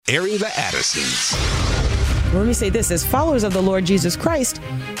Airing the Addisons. Let me say this, as followers of the Lord Jesus Christ,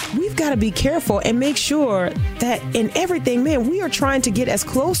 we've got to be careful and make sure that in everything, man, we are trying to get as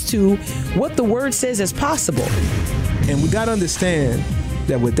close to what the word says as possible. And we got to understand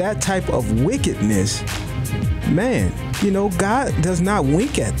that with that type of wickedness, man, God does not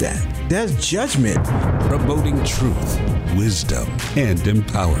wink at that. There's judgment. Promoting truth, wisdom, and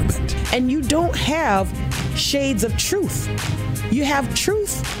empowerment. And you don't have shades of truth. You have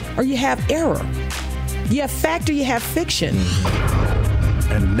truth or you have error. You have fact or you have fiction.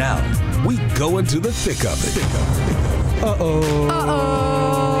 And now we go into the thick of it.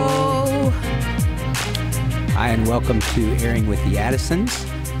 Hi, and welcome to Airing with the Addisons.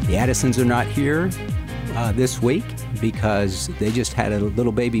 The Addisons are not here this week because they just had a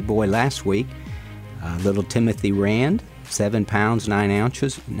little baby boy last week, little Timothy Rand, 7 pounds, 9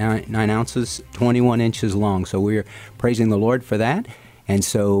 ounces, 21 inches long. So we're praising the Lord for that. And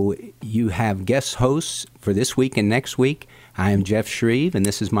so you have guest hosts for this week and next week. I am Jeff Shreve, and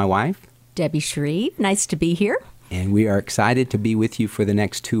this is my wife, Debbie Shreve. Nice to be here. And we are excited to be with you for the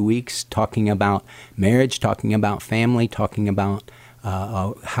next 2 weeks, talking about marriage, talking about family, talking about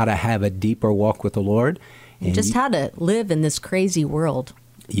how to have a deeper walk with the Lord. And just how to live in this crazy world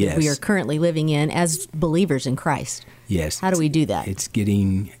that we are currently living in as believers in Christ. Yes. How do we do that? It's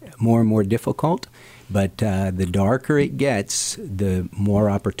getting more and more difficult, but the darker it gets, the more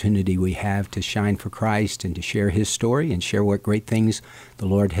opportunity we have to shine for Christ and to share His story and share what great things the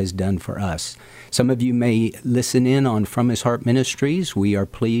Lord has done for us. Some of you may listen in on From His Heart Ministries. We are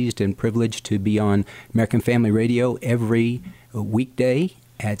pleased and privileged to be on American Family Radio every weekday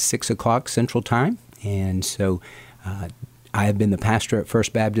at 6 o'clock Central Time. And so I have been the pastor at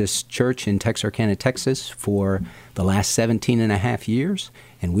First Baptist Church in Texarkana, Texas for the last 17 and a half years.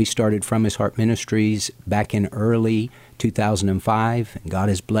 And we started From His Heart Ministries back in early 2005. And God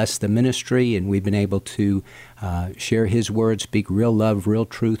has blessed the ministry, and we've been able to share His word, speak real love, real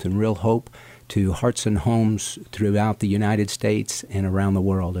truth, and real hope to hearts and homes throughout the United States and around the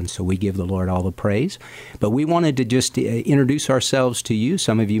world. And so we give the Lord all the praise. But we wanted to just introduce ourselves to you.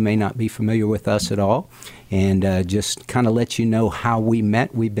 Some of you may not be familiar with us at all. And just kind of let you know how we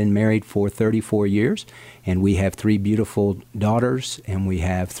met. We've been married for 34 years, and we have 3 beautiful daughters, and we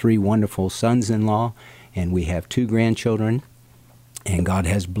have 3 wonderful sons-in-law, and we have 2 grandchildren. And God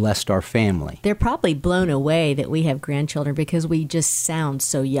has blessed our family. They're probably blown away that we have grandchildren because we just sound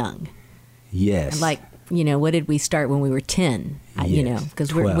so young. Yes. Like, what did we start when we were 10? Yes,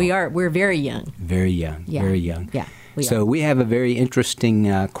 because we're very young. Very young. Yeah. Very young. Yeah. We have a very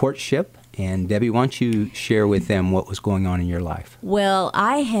interesting courtship. And Debbie, why don't you share with them what was going on in your life? Well,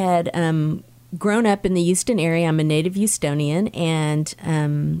 I had grown up in the Houston area. I'm a native Houstonian,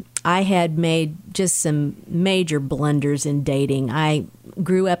 and I had made just some major blunders in dating. I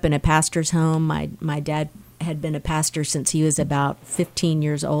grew up in a pastor's home. My dad had been a pastor since he was about 15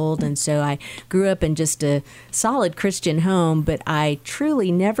 years old, and so I grew up in just a solid Christian home, but I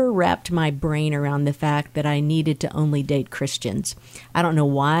truly never wrapped my brain around the fact that I needed to only date Christians. I don't know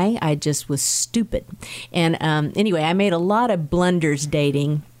why. I just was stupid. And anyway, I made a lot of blunders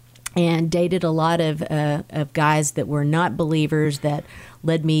dating and dated a lot of guys that were not believers that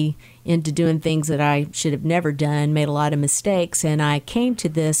led me into doing things that I should have never done, made a lot of mistakes, and I came to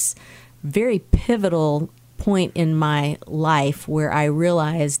this very pivotal point in my life where I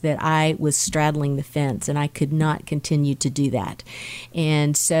realized that I was straddling the fence and I could not continue to do that.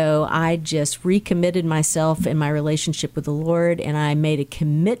 And so I just recommitted myself in my relationship with the Lord, and I made a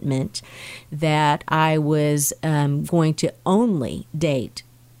commitment that I was going to only date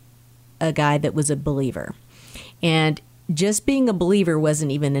a guy that was a believer. And just being a believer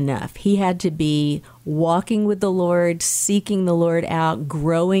wasn't even enough. He had to be walking with the Lord, seeking the Lord out,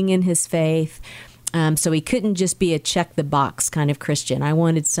 growing in his faith. So he couldn't just be a check-the-box kind of Christian. I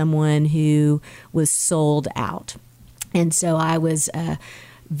wanted someone who was sold out. And so I was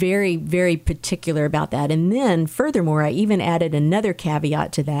very, very particular about that. And then, furthermore, I even added another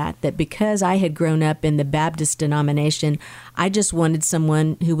caveat to that because I had grown up in the Baptist denomination, I just wanted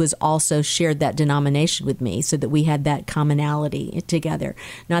someone who was also shared that denomination with me so that we had that commonality together.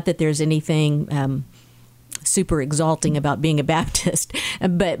 Not that there's anything super exalting about being a Baptist,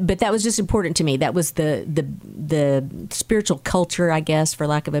 but that was just important to me. That was the spiritual culture, I guess, for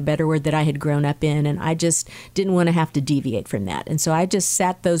lack of a better word, that I had grown up in, and I just didn't want to have to deviate from that. And so I just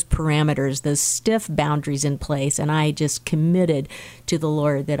set those parameters, those stiff boundaries in place, and I just committed to the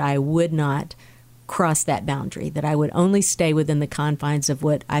Lord that I would not cross that boundary, that I would only stay within the confines of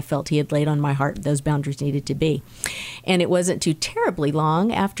what I felt He had laid on my heart those boundaries needed to be. And it wasn't too terribly long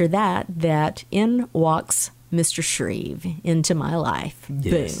after that in walks Mr. Shreve into my life.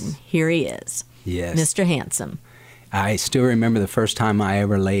 Yes. Boom, here he is. Yes. Mr. Handsome. I still remember the first time I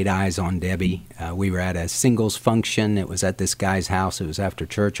ever laid eyes on Debbie. We were at a singles function. It was at this guy's house. It was after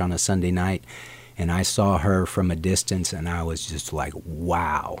church on a Sunday night. And I saw her from a distance, and I was just like,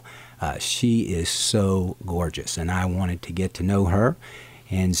 wow, she is so gorgeous. And I wanted to get to know her.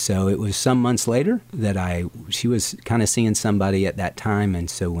 And so it was some months later that she was kind of seeing somebody at that time. And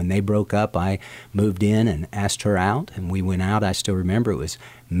so when they broke up, I moved in and asked her out. And we went out. I still remember it was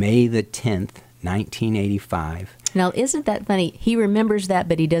May the 10th, 1985. Now, isn't that funny? He remembers that,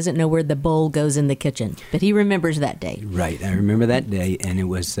 but he doesn't know where the bowl goes in the kitchen. But he remembers that day. Right. I remember that day. And it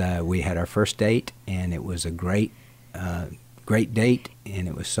was, we had our first date, and it was a great date. And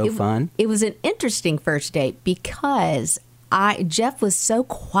it was so fun. It was an interesting first date because Jeff was so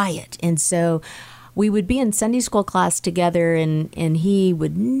quiet, and so we would be in Sunday school class together, and he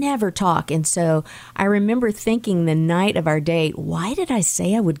would never talk. And so I remember thinking the night of our date, why did I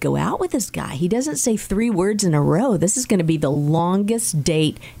say I would go out with this guy? He doesn't say 3 words in a row. This is going to be the longest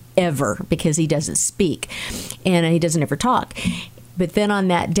date ever because he doesn't speak and he doesn't ever talk. But then on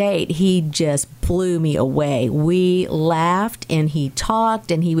that date, he just blew me away. We laughed and he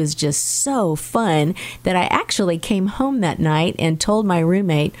talked, and he was just so fun that I actually came home that night and told my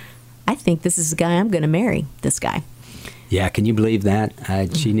roommate, I think this is the guy I'm going to marry, this guy. Yeah, can you believe that?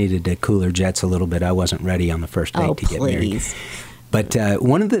 She needed to cool her jets a little bit. I wasn't ready on the first date to get married. But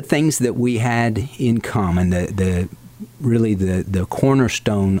one of the things that we had in common, the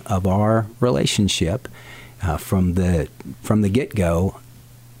cornerstone of our relationship, from the get-go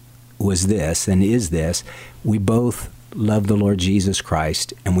was this, and is this: we both loved the Lord Jesus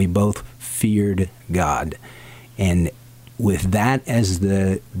Christ, and we both feared God. And with that as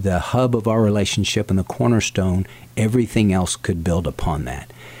the hub of our relationship and the cornerstone, everything else could build upon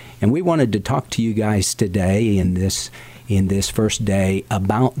that. And we wanted to talk to you guys today in this first day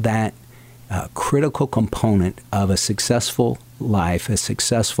about that critical component of a successful life, a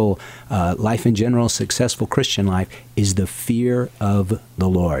successful life in general, successful Christian life, is the fear of the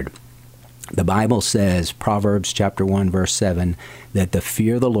Lord. The Bible says, Proverbs chapter 1, verse 7, that the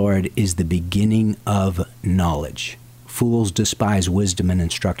fear of the Lord is the beginning of knowledge. Fools despise wisdom and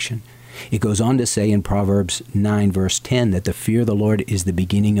instruction. It goes on to say in Proverbs 9, verse 10, that the fear of the Lord is the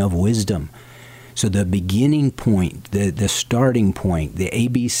beginning of wisdom. So the beginning point, the starting point, the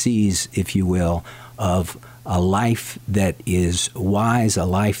ABCs, if you will, of a life that is wise, a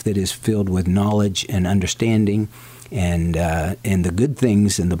life that is filled with knowledge and understanding, and the good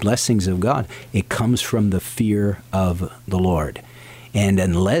things and the blessings of God, it comes from the fear of the Lord. And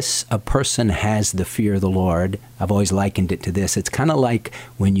unless a person has the fear of the Lord, I've always likened it to this. It's kind of like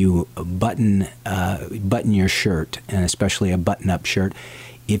when you button your shirt, and especially a button-up shirt.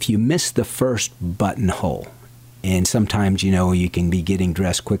 If you miss the first buttonhole, and sometimes, you can be getting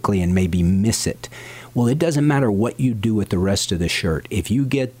dressed quickly and maybe miss it. Well, it doesn't matter what you do with the rest of the shirt. If you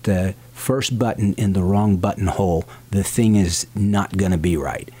get the first button in the wrong buttonhole, the thing is not going to be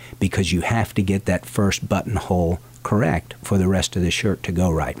right, because you have to get that first buttonhole correct for the rest of the shirt to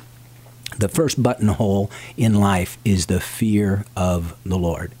go right. The first buttonhole in life is the fear of the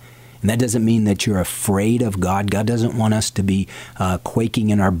Lord. And that doesn't mean that you're afraid of God. God doesn't want us to be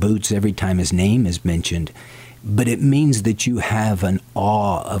quaking in our boots every time His name is mentioned. But it means that you have an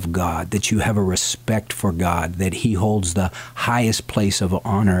awe of God, that you have a respect for God, that He holds the highest place of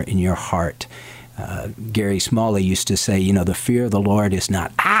honor in your heart. Gary Smalley used to say, the fear of the Lord is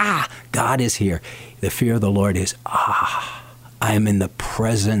not, God is here. The fear of the Lord is, I am in the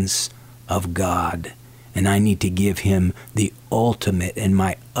presence of God, and I need to give Him the ultimate and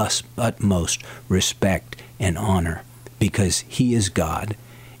my utmost respect and honor, because He is God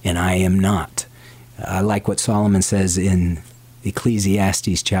and I am not. I like what Solomon says in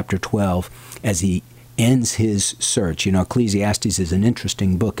Ecclesiastes chapter 12 as he ends his search. Ecclesiastes is an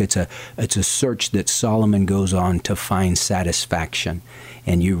interesting book. It's a search that Solomon goes on to find satisfaction.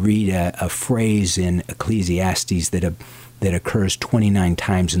 And you read a phrase in Ecclesiastes that occurs 29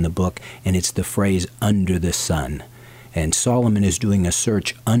 times in the book, and it's the phrase "under the sun." And Solomon is doing a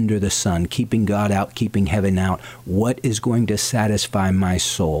search under the sun, keeping God out, keeping heaven out. What is going to satisfy my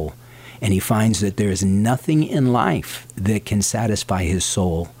soul? And he finds that there is nothing in life that can satisfy his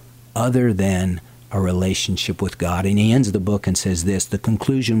soul other than a relationship with God. And he ends the book and says this: the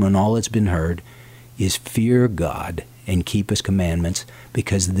conclusion, when all has been heard, is fear God and keep His commandments,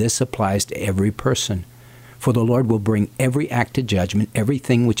 because this applies to every person. For the Lord will bring every act to judgment,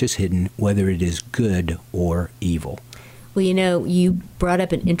 everything which is hidden, whether it is good or evil. Well, you brought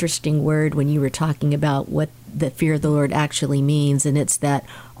up an interesting word when you were talking about what the fear of the Lord actually means, and it's that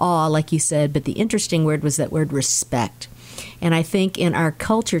awe, like you said, but the interesting word was that word respect. And I think in our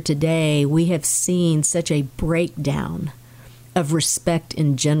culture today, we have seen such a breakdown of respect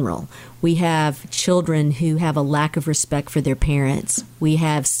in general. We have children who have a lack of respect for their parents. We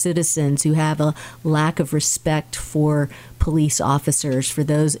have citizens who have a lack of respect for police officers, for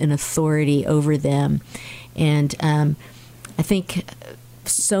those in authority over them. And I think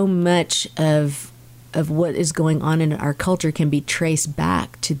so much of what is going on in our culture can be traced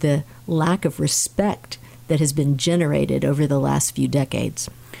back to the lack of respect that has been generated over the last few decades.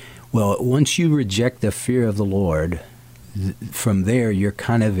 Well, once you reject the fear of the Lord, from there, you're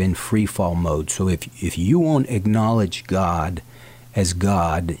kind of in free fall mode. So if you won't acknowledge God as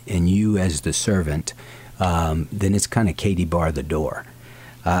God and you as the servant, then it's kind of Katie bar the door.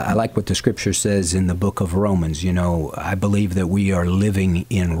 I like what the scripture says in the book of Romans. You know, I believe that we are living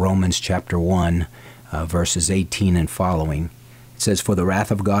in Romans chapter 1, verses 18 and following. It says, "For the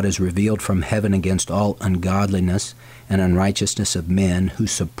wrath of God is revealed from heaven against all ungodliness and unrighteousness of men who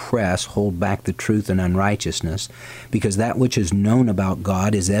suppress, hold back the truth in unrighteousness, because that which is known about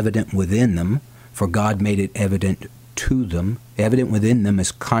God is evident within them, for God made it evident to them. Evident within them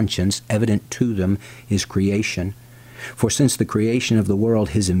is conscience, evident to them is creation. For since the creation of the world,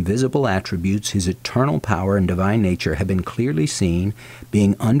 his invisible attributes, his eternal power and divine nature have been clearly seen,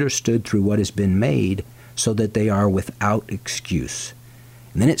 being understood through what has been made, so that they are without excuse."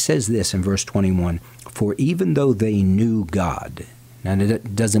 And then it says this in verse 21, "For even though they knew God," now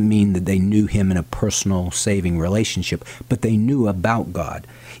it doesn't mean that they knew him in a personal saving relationship, but they knew about God.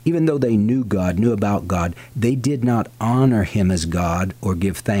 Even though they knew about God, they did not honor him as God or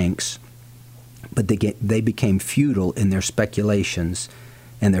give thanks, but they became futile in their speculations,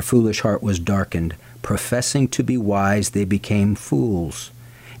 and their foolish heart was darkened. Professing to be wise, they became fools,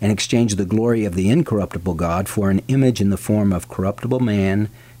 and exchanged the glory of the incorruptible God for an image in the form of corruptible man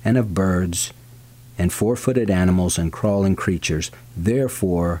and of birds and four-footed animals and crawling creatures.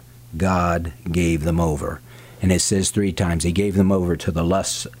 Therefore God gave them over. And it says 3 times, he gave them over to the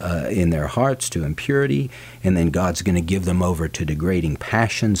lusts in their hearts, to impurity, and then God's going to give them over to degrading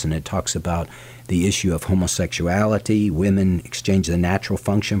passions. And it talks about the issue of homosexuality. Women exchange the natural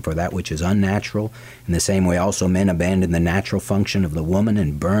function for that which is unnatural. In the same way, also men abandon the natural function of the woman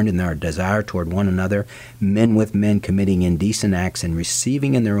and burned in their desire toward one another. Men with men committing indecent acts and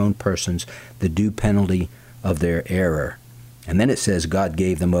receiving in their own persons the due penalty of their error. And then it says God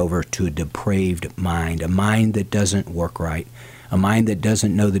gave them over to a depraved mind, a mind that doesn't work right, a mind that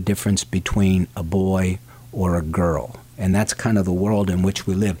doesn't know the difference between a boy or a girl. And that's kind of the world in which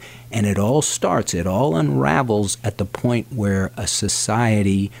we live. And it all unravels at the point where a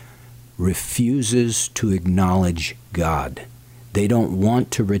society refuses to acknowledge God. They don't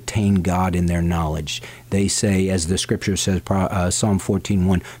want to retain God in their knowledge. They say, as the scripture says, Psalm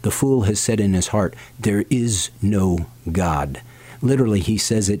 14:1, "The fool has said in his heart, there is no God." Literally, he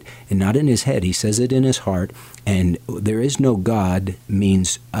says it, and not in his head, he says it in his heart. And there is no God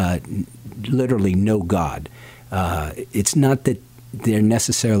means literally no God. It's not that they're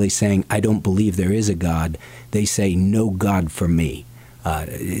necessarily saying, I don't believe there is a God. They say, no God for me.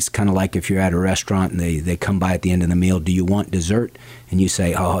 It's kind of like if you're at a restaurant and they come by at the end of the meal, do you want dessert? And you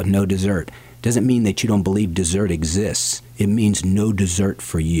say, oh, no dessert. Doesn't mean that you don't believe dessert exists. It means no dessert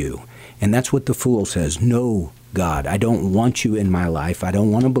for you. And that's what the fool says. No, God, I don't want you in my life. I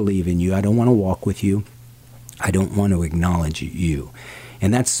don't want to believe in you. I don't want to walk with you. I don't want to acknowledge you.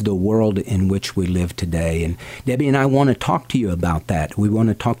 And that's the world in which we live today. And Debbie and I want to talk to you about that. We want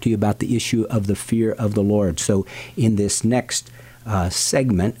to talk to you about the issue of the fear of the Lord. So in this next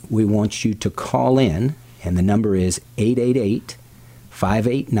segment, we want you to call in, and the number is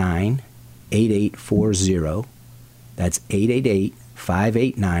 888-589-8840. That's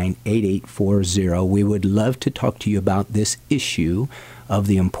 888-589-8840. We would love to talk to you about this issue of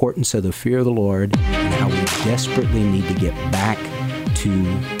the importance of the fear of the Lord and how we desperately need to get back to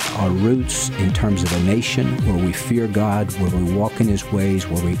our roots in terms of a nation where we fear God, where we walk in his ways,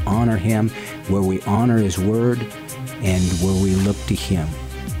 where we honor him, where we honor his word, and where we look to him.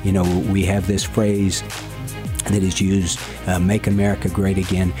 You know, we have this phrase that is used, make America great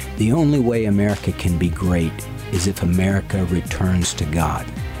again. The only way America can be great is if America returns to God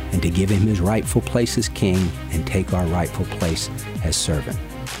and to give him his rightful place as king and take our rightful place as servant.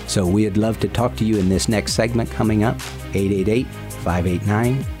 So we'd love to talk to you in this next segment coming up,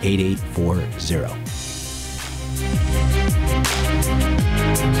 888-589-8840.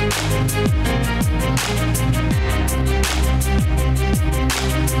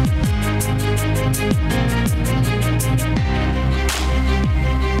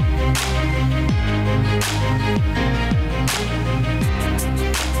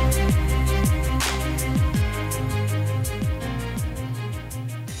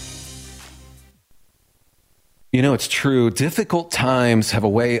 You know, it's true. Difficult times have a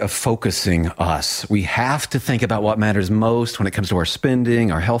way of focusing us. We have to think about what matters most when it comes to our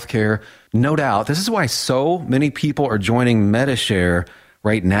spending, our healthcare. No doubt. This is why so many people are joining Medi-Share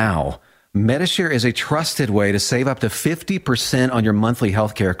right now. Medi-Share is a trusted way to save up to 50% on your monthly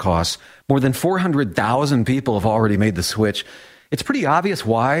healthcare costs. More than 400,000 people have already made the switch. It's pretty obvious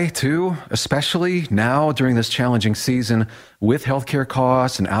why, too, especially now during this challenging season with healthcare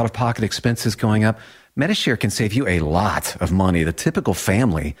costs and out-of-pocket expenses going up. Medi-Share can save you a lot of money. The typical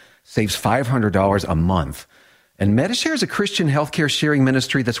family saves $500 a month. And Medi-Share is a Christian healthcare sharing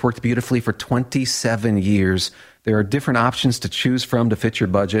ministry that's worked beautifully for 27 years. There are different options to choose from to fit your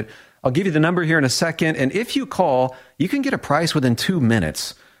budget. I'll give you the number here in a second. And if you call, you can get a price within 2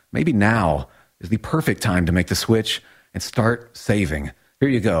 minutes. Maybe now is the perfect time to make the switch and start saving. Here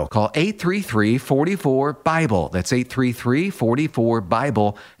you go. Call 833-44-BIBLE. That's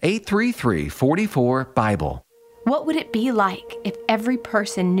 833-44-BIBLE. 833-44-BIBLE. What would it be like if every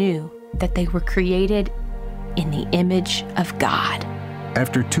person knew that they were created in the image of God?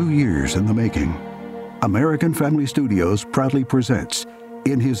 After 2 years in the making, American Family Studios proudly presents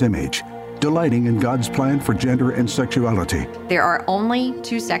In His Image, delighting in God's plan for gender and sexuality. There are only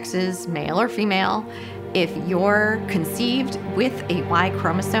 2 sexes, male or female. If you're conceived with a Y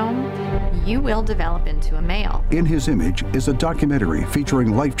chromosome, you will develop into a male. In His Image is a documentary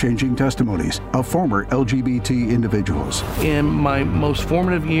featuring life-changing testimonies of former LGBT individuals. In my most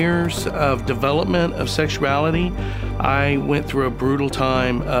formative years of development of sexuality, I went through a brutal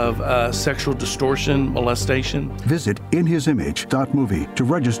time of sexual distortion, molestation. Visit inhisimage.movie to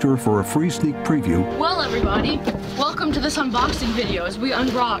register for a free sneak preview. Well, everybody, welcome to this unboxing video as we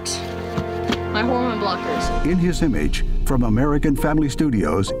unbox my hormone blockers. In His Image from American Family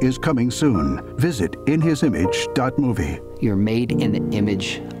Studios is coming soon. Visit inhisimage.movie. You're made in the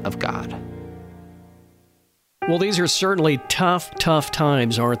image of God. Well, these are certainly tough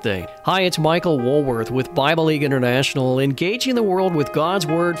times, aren't they? Hi, it's Michael Woolworth with Bible League International, engaging the world with God's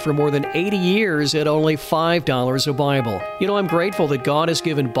Word for more than 80 years at only $5 a Bible. You know, I'm grateful that God has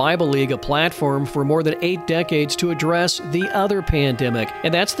given Bible League a platform for more than 8 decades to address the other pandemic,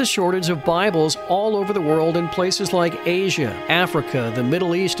 and that's the shortage of Bibles all over the world in places like Asia, Africa, the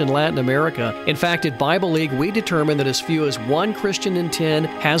Middle East, and Latin America. In fact, at Bible League, we determined that as few as 1 Christian in 10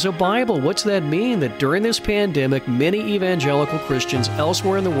 has a Bible. What's that mean? That during this pandemic, many evangelical Christians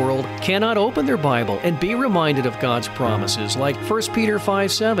elsewhere in the world cannot open their Bible and be reminded of God's promises, like 1 Peter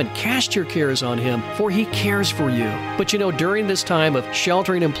 5:7, cast your cares on Him, for He cares for you. But you know, during this time of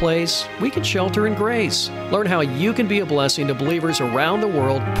sheltering in place, we can shelter in grace. Learn how you can be a blessing to believers around the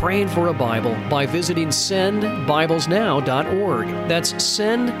world praying for a Bible by visiting sendbiblesnow.org. That's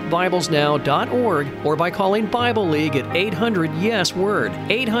sendbiblesnow.org, or by calling Bible League at 800-YES-WORD,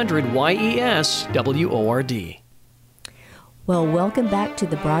 800-YES-WORD. Well, welcome back to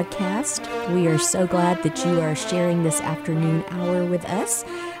the broadcast. We are so glad that you are sharing this afternoon hour with us.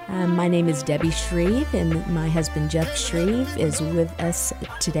 My name is Debbie Shreve, and my husband Jeff Shreve is with us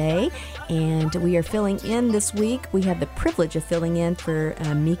today. And we are filling in this week. We have the privilege of filling in for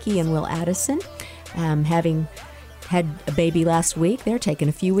Miki and Will Addison. Having had a baby last week, they're taking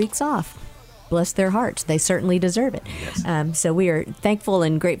a few weeks off. Bless their hearts. They certainly deserve it. Yes. So we are thankful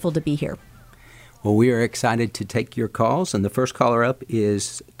and grateful to be here. Well, we are excited to take your calls, and the first caller up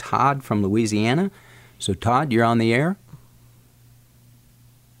is Todd from Louisiana. So, Todd, you're on the air.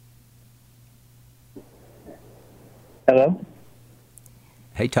 Hello?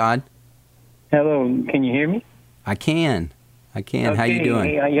 Hey, Todd. Hello, can you hear me? I can. Okay. How you doing?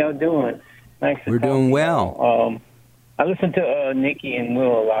 Hey, how y'all doing? Nice to We're doing well. I listen to Nikki and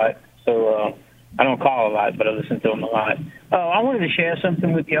Will a lot, so I don't call a lot, but I listen to them a lot. I wanted to share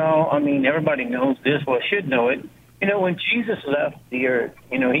something with y'all. I mean, everybody knows this, well, should know it. You know, when Jesus left the earth,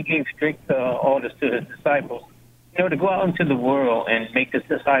 you know, He gave strict orders to His disciples, you know, to go out into the world and make His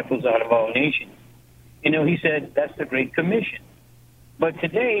disciples out of all nations. You know, He said that's the Great Commission. But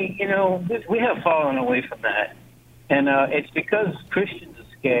today, you know, we have fallen away from that. And it's because Christians are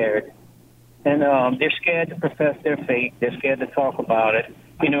scared. And they're scared to profess their faith. They're scared to talk about it.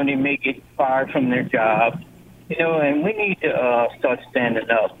 You know, and they may get fired from their job. You know, and we need to start standing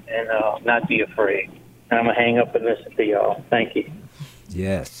up and not be afraid. And I'm going to hang up and listen to y'all. Thank you.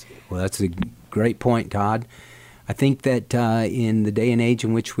 Yes. Well, that's a great point, Todd. I think that in the day and age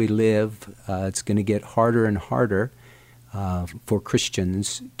in which we live, it's going to get harder and harder for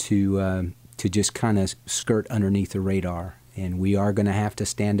Christians to just kind of skirt underneath the radar. And we are going to have to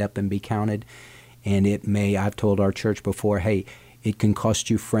stand up and be counted. And it may, I've told our church before, hey, it can cost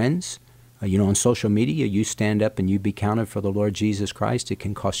you friends. You know, on social media, you stand up and you be counted for the Lord Jesus Christ. It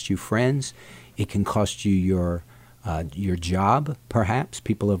can cost you friends. It can cost you your job, perhaps.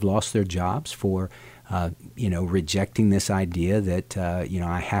 People have lost their jobs for, rejecting this idea that,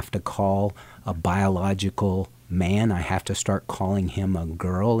 I have to call a biological man, I have to start calling him a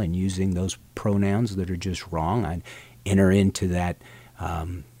girl and using those pronouns that are just wrong. I enter into that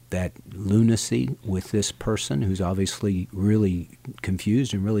lunacy with this person who's obviously really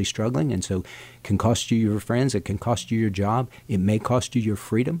confused and really struggling, and so it can cost you your friends, it can cost you your job, it may cost you your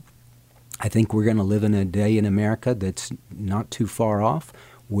freedom. I think we're going to live in a day in America that's not too far off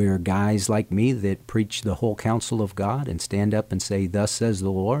where guys like me that preach the whole counsel of God and stand up and say, "Thus says the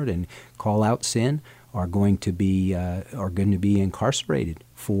Lord," and call out sin, are going to be incarcerated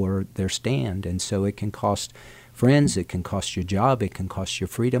for their stand. And so it can cost friends, it can cost your job, it can cost your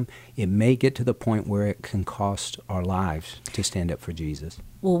freedom. It may get to the point where it can cost our lives to stand up for Jesus.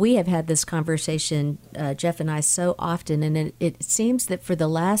 Well, we have had this conversation, Jeff and I, so often, and it seems that for the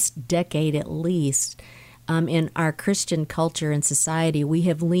last decade at least, in our Christian culture and society, we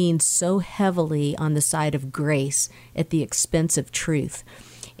have leaned so heavily on the side of grace at the expense of truth.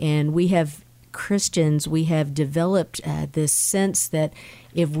 And Christians, we have developed this sense that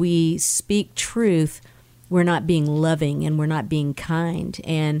if we speak truth, we're not being loving and we're not being kind.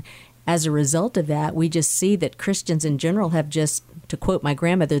 And as a result of that, we just see that Christians in general have just, to quote my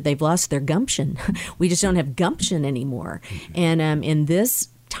grandmother, they've lost their gumption. We just don't have gumption anymore. And in this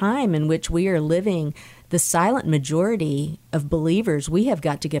time in which we are living, the silent majority of believers, we have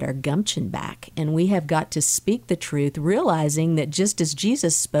got to get our gumption back, and we have got to speak the truth, realizing that just as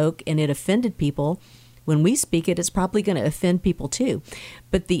Jesus spoke and it offended people, when we speak it, it's probably going to offend people too.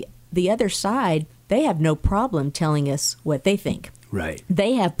 But the other side, they have no problem telling us what they think. Right.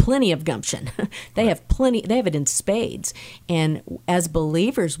 They have plenty of gumption. They have it in spades. And as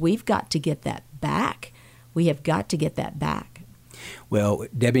believers, we've got to get that back. We have got to get that back. Well,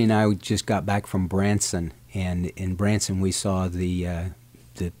 Debbie and I just got back from Branson, and in Branson we saw the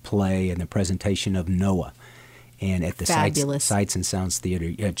play and the presentation of Noah, and at the Sights and Sounds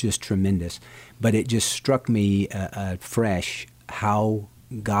Theater, just tremendous. But it just struck me fresh how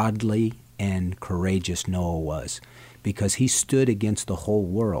godly and courageous Noah was, because he stood against the whole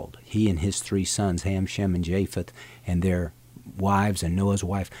world. He and his 3 sons, Ham, Shem, and Japheth, and their wives and Noah's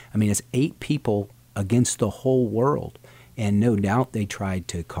wife. I mean, it's 8 people against the whole world. And no doubt they tried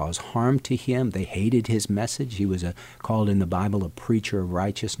to cause harm to him. They hated his message. He was called in the Bible a preacher of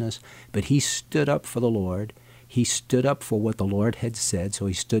righteousness. But he stood up for the Lord. He stood up for what the Lord had said, so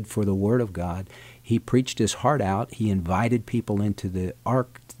he stood for the Word of God. He preached his heart out. He invited people into the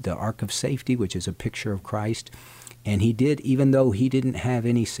ark of safety, which is a picture of Christ. And he did, even though he didn't have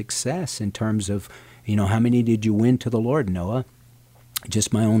any success in terms of, how many did you win to the Lord, Noah?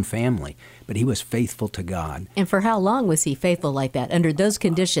 Just my own family. But he was faithful to God. And for how long was he faithful like that, under those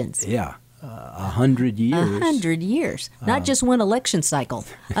conditions? 100 years. 100 years. Not just one election cycle.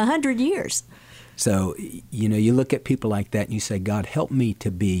 100 years. So, you look at people like that and you say, God, help me to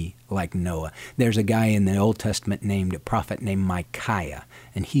be like Noah. There's a guy in the Old Testament a prophet named Micaiah,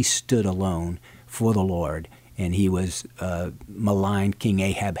 and he stood alone for the Lord. And he was maligned. King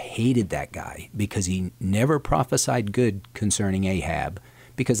Ahab hated that guy because he never prophesied good concerning Ahab,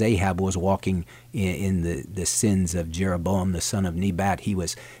 because Ahab was walking in the sins of Jeroboam, the son of Nebat. He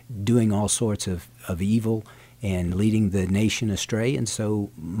was doing all sorts of evil and leading the nation astray. And so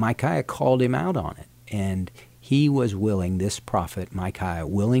Micaiah called him out on it. And he was willing, this prophet Micaiah,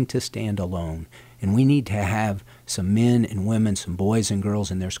 willing to stand alone. And we need to have some men and women, some boys and girls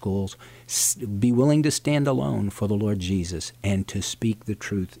in their schools, be willing to stand alone for the Lord Jesus and to speak the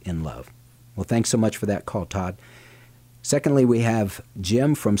truth in love. Well, thanks so much for that call, Todd. Secondly, we have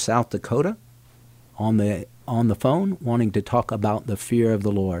Jim from South Dakota on the phone wanting to talk about the fear of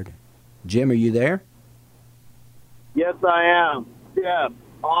the Lord. Jim, are you there? Yes, I am. Yeah,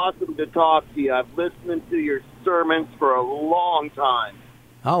 awesome to talk to you. I've listened to your sermons for a long time.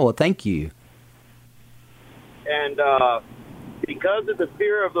 Oh, well, thank you. And because of the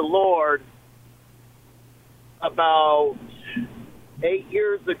fear of the Lord, about 9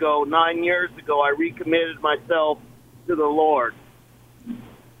 years ago, I recommitted myself to the Lord.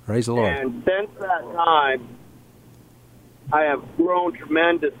 Praise the Lord. And since that time, I have grown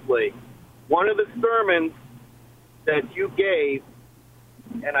tremendously. One of the sermons that you gave,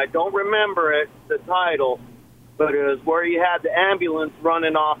 and I don't remember the title, but it was where you had the ambulance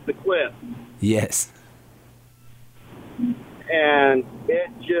running off the cliff. Yes. And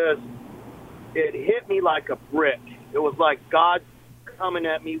it hit me like a brick. It was like God coming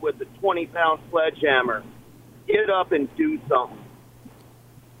at me with a 20-pound sledgehammer. Get up and do something.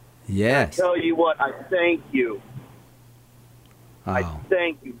 Yes. I tell you what, I thank you. Oh. I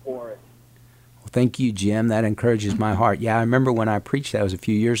thank you for it. Well, thank you, Jim. That encourages my heart. Yeah, I remember when I preached that was a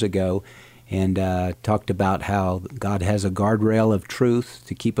few years ago, and talked about how God has a guardrail of truth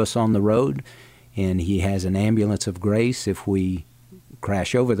to keep us on the road, and He has an ambulance of grace if we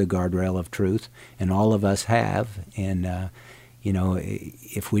crash over the guardrail of truth, and all of us have. And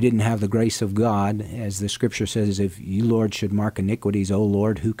if we didn't have the grace of God, as the Scripture says, if you, Lord, should mark iniquities, O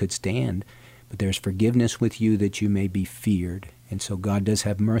Lord, who could stand? But there's forgiveness with you that you may be feared. And so God does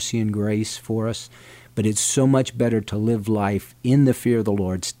have mercy and grace for us. But it's so much better to live life in the fear of the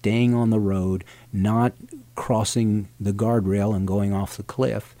Lord, staying on the road, not crossing the guardrail and going off the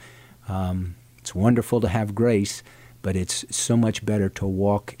cliff. It's wonderful to have grace, but it's so much better to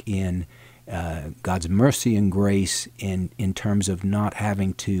walk in God's mercy and grace in terms of not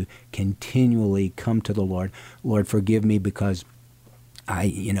having to continually come to the Lord. Lord, forgive me because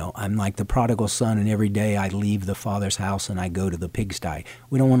I'm like the prodigal son, and every day I leave the Father's house and I go to the pigsty.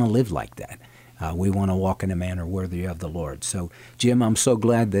 We don't want to live like that. We want to walk in a manner worthy of the Lord. So, Jim, I'm so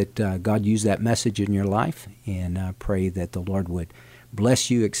glad that God used that message in your life, and I pray that the Lord would bless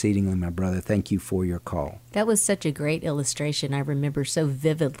you exceedingly, my brother. Thank you for your call. That was such a great illustration. I remember so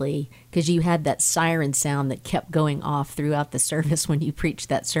vividly because you had that siren sound that kept going off throughout the service when you preached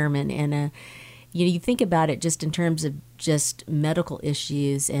that sermon. And you think about it just in terms of just medical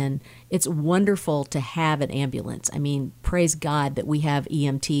issues, and it's wonderful to have an ambulance. I mean, praise God that we have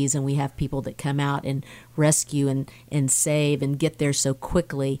EMTs and we have people that come out and rescue and save and get there so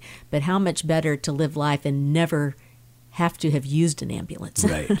quickly. But how much better to live life and never have to have used an ambulance.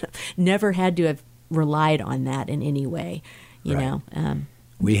 Right. Never had to have relied on that in any way, you know.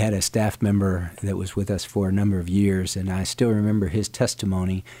 We had a staff member that was with us for a number of years, and I still remember his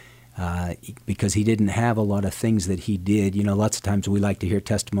testimony because he didn't have a lot of things that he did. Lots of times we like to hear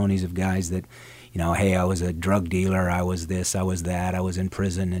testimonies of guys that, hey, I was a drug dealer, I was this, I was that, I was in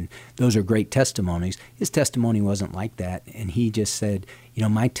prison, and those are great testimonies. His testimony wasn't like that, and he just said,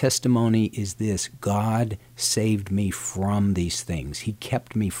 my testimony is this: God saved me from these things. He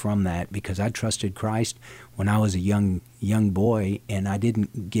kept me from that because I trusted Christ when I was a young boy, and I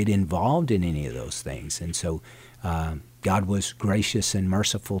didn't get involved in any of those things. And so God was gracious and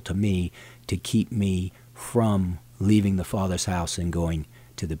merciful to me to keep me from leaving the Father's house and going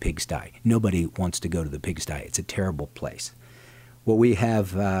to the pigsty. Nobody wants to go to the pigsty. It's a terrible place. Well, we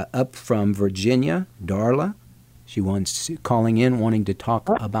have up from Virginia, Darla. She wants calling in, wanting to talk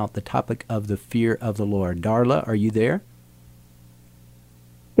about the topic of the fear of the Lord. Darla, are you there?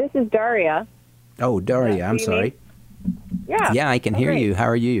 This is Daria. Oh, Daria, I'm sorry. Yeah. Yeah, I can hear you. How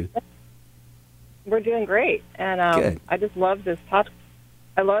are you? We're doing great. And Good. I just love this topic.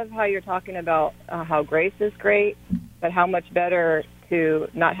 I love how you're talking about how grace is great, but how much better to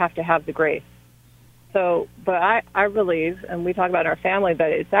not have to have the grace. So, but I believe, and we talk about in our family,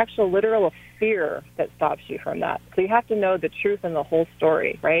 that it's actual literal fear that stops you from that. So you have to know the truth and the whole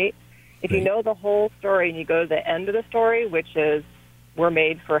story, right? If you know the whole story and you go to the end of the story, which is we're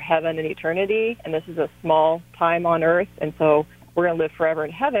made for heaven and eternity, and this is a small time on earth, and so we're going to live forever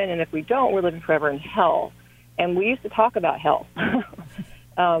in heaven, and if we don't, we're living forever in hell. And we used to talk about hell.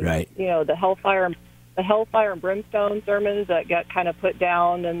 Right. The hellfire and brimstone sermons that got kind of put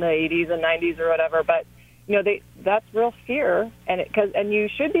down in the 80s and 90s or whatever, but that's real fear, and you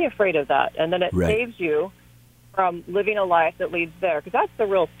should be afraid of that, and then it saves you from living a life that leads there, because that's the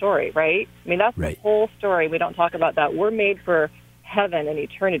real story, right? I mean, that's the whole story. We don't talk about that. We're made for heaven and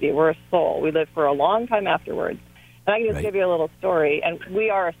eternity. We're a soul. We live for a long time afterwards. And I can just give you a little story, and we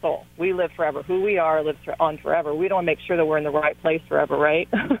are a soul. We live forever. Who we are lives on forever. We don't make sure that we're in the right place forever, right?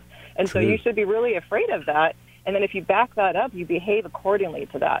 And so you should be really afraid of that. And then if you back that up, you behave accordingly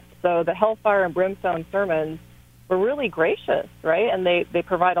to that. So the hellfire and brimstone sermons were really gracious, right? And they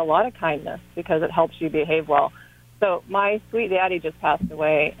provide a lot of kindness because it helps you behave well. So my sweet daddy just passed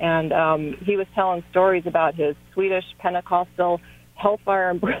away, and he was telling stories about his Swedish Pentecostal hellfire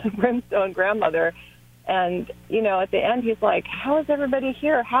and brimstone grandmother. And, at the end, he's like, how is everybody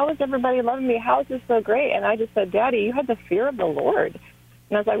here? How is everybody loving me? How is this so great? And I just said, Daddy, you had the fear of the Lord.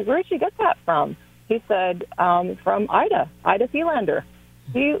 And I was like, where'd you get that from? He said, from Ida Thielander.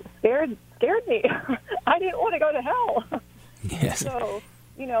 He scared me. I didn't want to go to hell. Yes. So,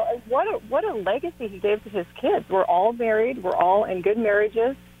 what a legacy he gave to his kids. We're all married. We're all in good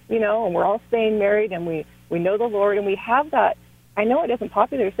marriages, and we're all staying married, and we know the Lord, and we have that. I know it isn't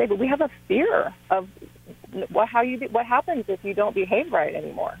popular to say, but we have a fear of what happens if you don't behave right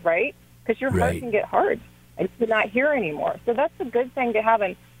anymore, right? Because your heart can get hard and you cannot hear anymore. So that's a good thing to have.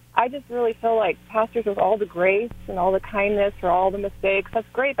 And I just really feel like pastors, with all the grace and all the kindness for all the mistakes, that's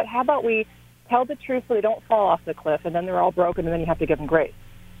great. But how about we tell the truth so they don't fall off the cliff, and then they're all broken, and then you have to give them grace,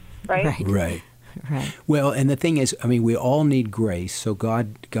 right? Right. Right. Well, and the thing is, I mean, we all need grace. So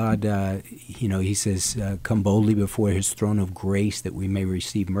God, He says, "Come boldly before His throne of grace, that we may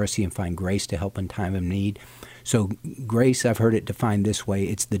receive mercy and find grace to help in time of need." So grace, I've heard it defined this way: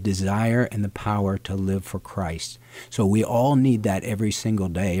 it's the desire and the power to live for Christ. So we all need that every single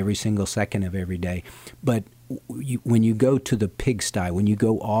day, every single second of every day. But when you go to the pigsty, when you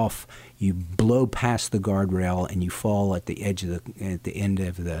go off, you blow past the guardrail and you fall at the edge of at the end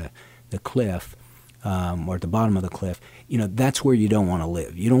of the cliff, or at the bottom of the cliff, that's where you don't want to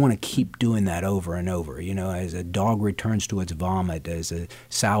live. You don't want to keep doing that over and over. As a dog returns to its vomit, as a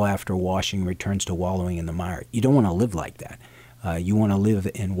sow after washing returns to wallowing in the mire. You don't want to live like that. You want to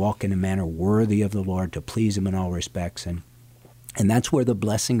live and walk in a manner worthy of the Lord, to please Him in all respects, and that's where the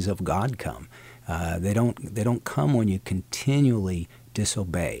blessings of God come. They don't come when you continually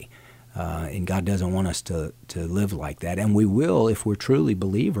disobey. And God doesn't want us to live like that. And we will, if we're truly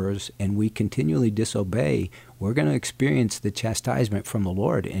believers and we continually disobey, we're going to experience the chastisement from the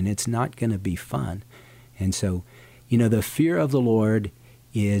Lord, and it's not going to be fun. And so, the fear of the Lord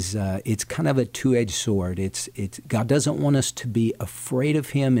is, it's kind of a two-edged sword. It's God doesn't want us to be afraid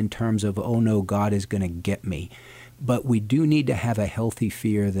of Him in terms of, oh no, God is going to get me. But we do need to have a healthy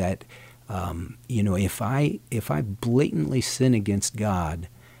fear that, if I blatantly sin against God,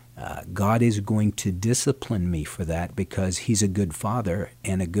 God is going to discipline me for that, because He's a good Father,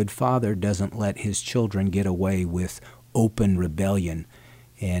 and a good Father doesn't let His children get away with open rebellion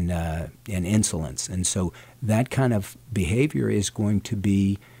and insolence. And so that kind of behavior is going to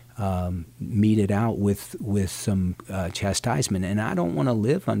be meted out with some chastisement. And I don't want to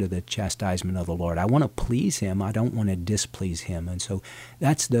live under the chastisement of the Lord. I want to please Him. I don't want to displease Him. And so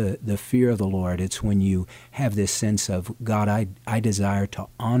that's the fear of the Lord. It's when you have this sense of, God, I desire to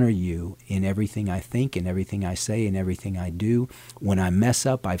honor You in everything I think, in everything I say, in everything I do. When I mess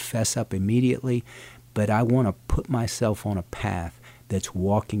up, I fess up immediately. But I want to put myself on a path that's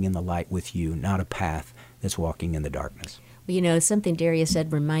walking in the light with You, not a path that's walking in the darkness. Well, something Daria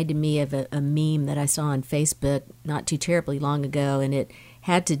said reminded me of a meme that I saw on Facebook not too terribly long ago, and it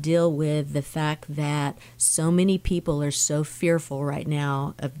had to deal with the fact that so many people are so fearful right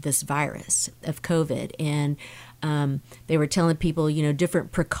now of this virus, of COVID, and they were telling people,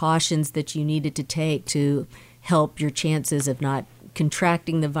 different precautions that you needed to take to help your chances of not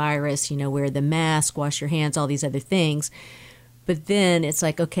contracting the virus, wear the mask, wash your hands, all these other things. But then it's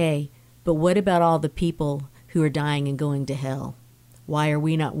like, okay, but what about all the people who are dying and going to hell? Why are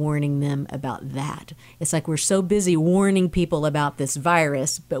we not warning them about that? It's like we're so busy warning people about this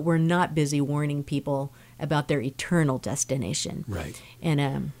virus, but we're not busy warning people about their eternal destination. Right.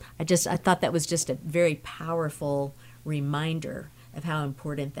 And I thought that was just a very powerful reminder of how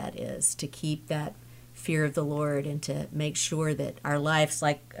important that is, to keep that fear of the Lord and to make sure that our lives,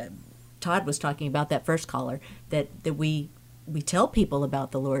 like Todd was talking about, that first caller, that we tell people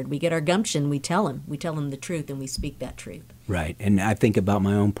about the Lord. We get our gumption, we tell them the truth, and we speak that truth. Right. And I think about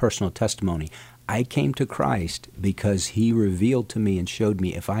my own personal testimony. I came to Christ because He revealed to me and showed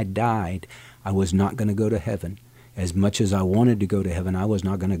me if I died, I was not going to go to heaven. As much as I wanted to go to heaven, I was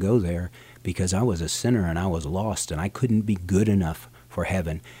not going to go there because I was a sinner and I was lost and I couldn't be good enough for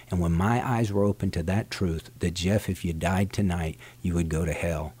heaven. And when my eyes were open to that truth, that Jeff, if you died tonight, you would go to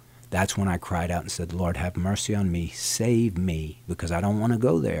hell, that's when I cried out and said, Lord, have mercy on me, save me, because I don't want to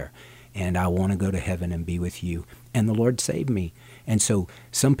go there, and I want to go to heaven and be with You. And the Lord saved me. And so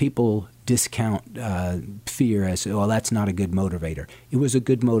some people discount fear as, well, that's not a good motivator. It was a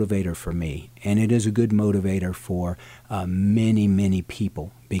good motivator for me, and it is a good motivator for many, many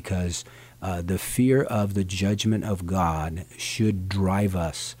people, because the fear of the judgment of God should drive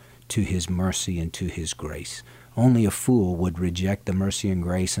us to His mercy and to His grace. Only a fool would reject the mercy and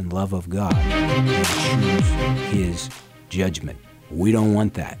grace and love of God and choose His judgment. We don't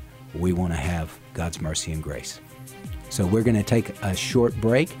want that. We want to have God's mercy and grace. So we're going to take a short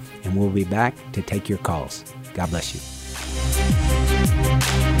break, and we'll be back to take your calls. God bless you.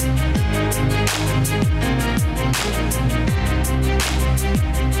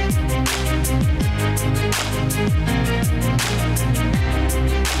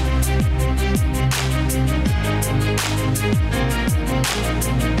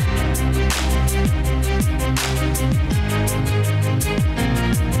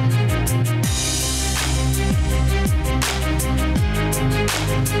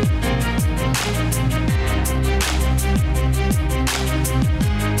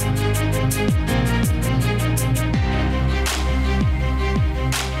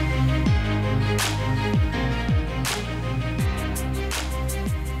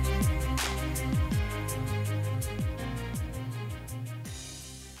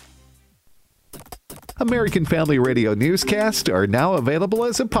 American Family Radio newscasts are now available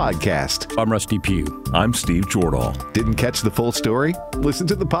as a podcast. I'm Rusty Pugh. I'm Steve Jordahl. Didn't catch the full story? Listen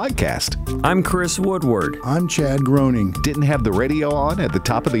to the podcast. I'm Chris Woodward. I'm Chad Groening. Didn't have the radio on at the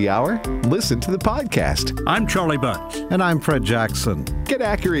top of the hour? Listen to the podcast. I'm Charlie Bunch. And I'm Fred Jackson. Get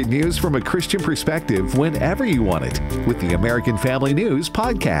accurate news from a Christian perspective whenever you want it with the American Family News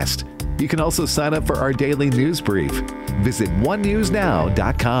podcast. You can also sign up for our daily news brief. Visit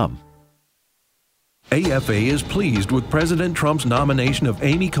onenewsnow.com. AFA is pleased with President Trump's nomination of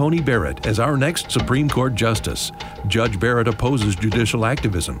Amy Coney Barrett as our next Supreme Court Justice. Judge Barrett opposes judicial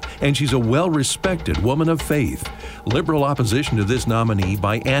activism, and she's a well-respected woman of faith. Liberal opposition to this nominee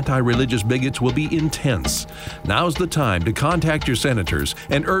by anti-religious bigots will be intense. Now's the time to contact your senators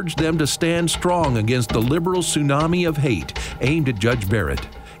and urge them to stand strong against the liberal tsunami of hate aimed at Judge Barrett.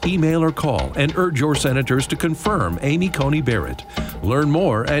 Email or call and urge your senators to confirm Amy Coney Barrett. Learn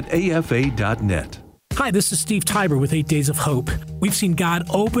more at afa.net. Hi, this is Steve Tiber with 8 Days of Hope. We've seen God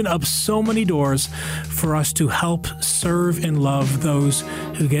open up so many doors for us to help serve and love those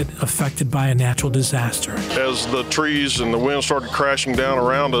who get affected by a natural disaster. As the trees and the wind started crashing down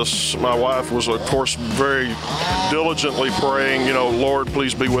around us, my wife was, of course, very diligently praying, Lord,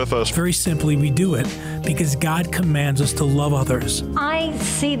 please be with us. Very simply, we do it because God commands us to love others. I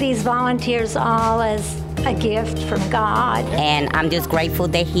see these volunteers all as a gift from God. And I'm just grateful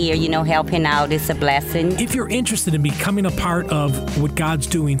they're here, helping out. It's a blessing. If you're interested in becoming a part of what God's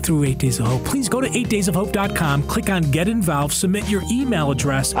doing through 8 Days of Hope, please go to 8daysofhope.com, click on Get Involved, submit your email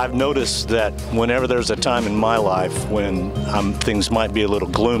address. I've noticed that whenever there's a time in my life when things might be a little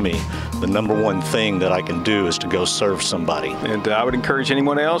gloomy, the number one thing that I can do is to go serve somebody. And I would encourage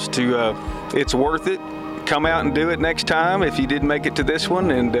anyone else to, it's worth it. Come out and do it next time if you didn't make it to this one,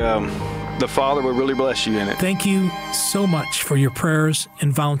 and the Father will really bless you in it. Thank you so much for your prayers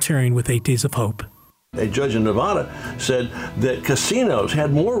and volunteering with 8 Days of Hope. A judge in Nevada said that casinos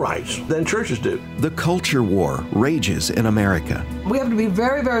had more rights than churches do. The culture war rages in America. We have to be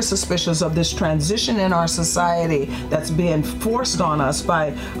very, very suspicious of this transition in our society that's being forced on us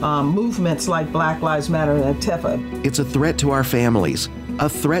by movements like Black Lives Matter and Antifa. It's a threat to our families, a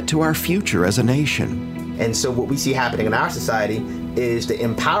threat to our future as a nation. And so what we see happening in our society is the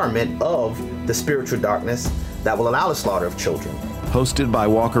empowerment of the spiritual darkness that will allow the slaughter of children. Hosted by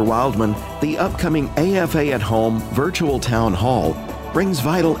Walker Wildman, the upcoming AFA at Home virtual town hall brings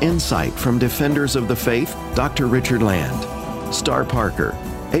vital insight from defenders of the faith, Dr. Richard Land, Star Parker,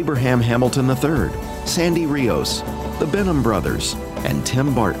 Abraham Hamilton III, Sandy Rios, the Benham Brothers, and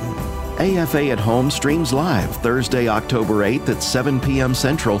Tim Barton. AFA at Home streams live Thursday, October 8th at 7 p.m.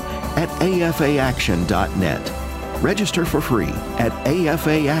 Central at afaaction.net. Register for free at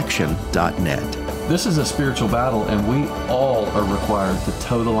afaaction.net. This is a spiritual battle, and we all are required to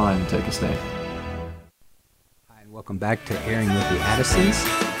toe the line and take a stand. Hi, and welcome back to Airing with the Addisons.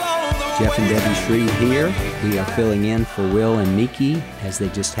 Jeff and Debbie Shree here. We are filling in for Will and Miki as they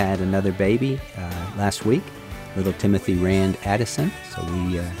just had another baby last week, little Timothy Rand Addison. So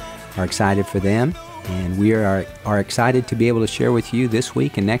we are excited for them, and we are excited to be able to share with you this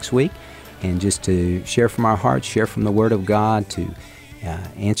week and next week, and just to share from our hearts, share from the Word of God, to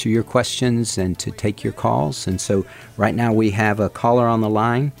answer your questions and to take your calls. And so right now we have a caller on the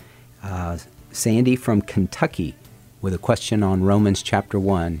line, Sandy from Kentucky, with a question on Romans chapter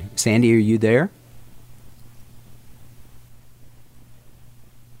 1. Sandy, are you there?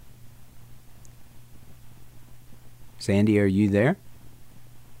 Sandy, are you there?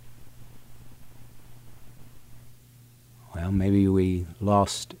 Well, maybe we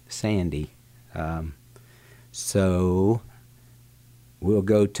lost Sandy. So we'll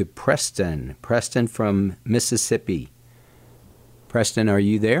go to Preston. Preston from Mississippi. Preston, are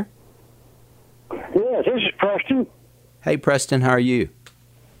you there? Yes, this is Preston. Hey, Preston, how are you?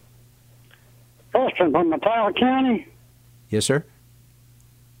 Preston from Matala County. Yes, sir?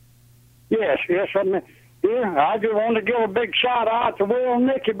 Yes, I'm here. I just want to give a big shout out to Will and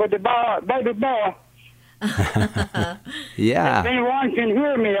Nikki with the baby boy. Yeah. If anyone can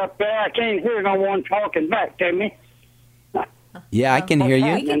hear me up there, I can't hear no one talking back to me. Yeah, I can hear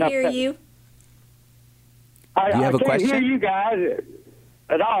you. We can hear you. Do you have a question? I can't hear you guys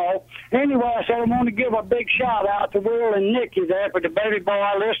at all. Anyway, I said I want to give a big shout out to Will and Nikki there for the baby boy.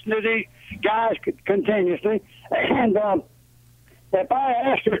 I listen to these guys continuously. And if I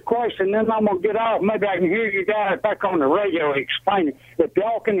ask this question, then I'm going to get off. Maybe I can hear you guys back on the radio explaining. If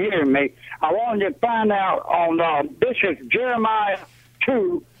y'all can hear me, I wanted to find out on, this is Jeremiah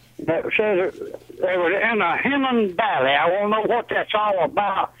 2, that says they were in a Hinnom Valley. I want to know what that's all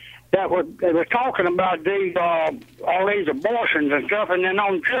about. They were talking about these all these abortions and stuff. And then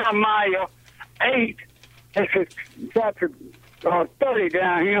on Jeremiah 8, It's chapter 30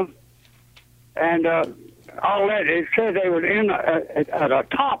 down here, and all that, it said they were in at a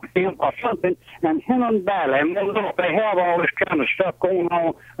top hymn or something, and Hinnon Valley, and they have all this kind of stuff going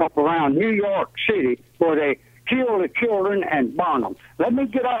on up around New York City, where they kill the children and burn them. Let me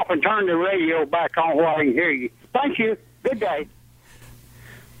get off and turn the radio back on where I can hear you. Thank you. Good day.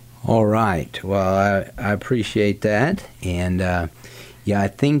 All right. Well, I appreciate that. And, I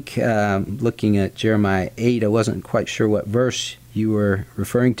think looking at Jeremiah 8, I wasn't quite sure what verse you were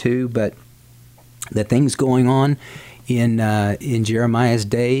referring to, but the things going on in Jeremiah's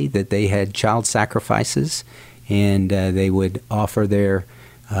day, that they had child sacrifices, and they would offer their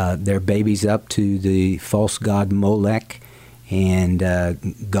babies up to the false god Molech, and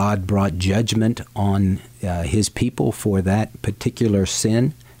God brought judgment on his people for that particular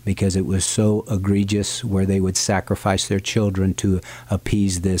sin, because it was so egregious, where they would sacrifice their children to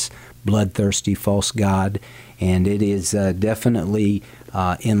appease this bloodthirsty false god. And it is definitely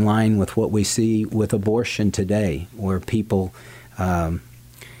in line with what we see with abortion today, where people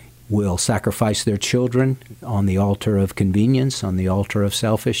will sacrifice their children on the altar of convenience, on the altar of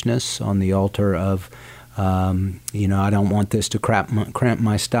selfishness, on the altar of, I don't want this to cramp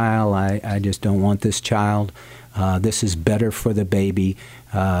my style. I just don't want this child. This is better for the baby.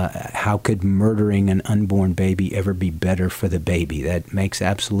 How could murdering an unborn baby ever be better for the baby? That makes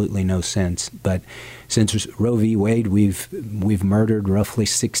absolutely no sense. But since Roe v. Wade, we've murdered roughly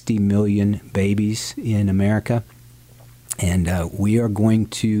 60 million babies in America. And we are going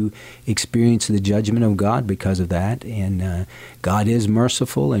to experience the judgment of God because of that. And God is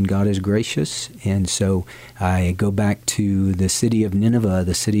merciful and God is gracious. And so I go back to the city of Nineveh.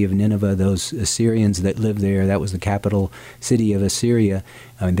 The city of Nineveh, those Assyrians that lived there, that was the capital city of Assyria.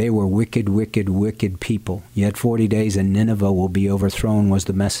 They were wicked, wicked, wicked people. Yet 40 days and Nineveh will be overthrown, was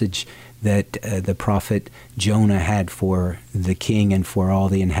the message that the prophet Jonah had for the king and for all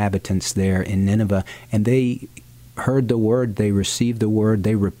the inhabitants there in Nineveh. And they heard the word, they received the word,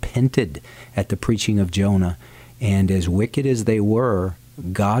 they repented at the preaching of Jonah. And as wicked as they were,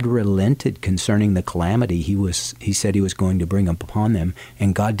 God relented concerning the calamity he said he was going to bring upon them,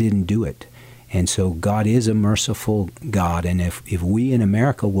 and God didn't do it. And so God is a merciful God, and if we in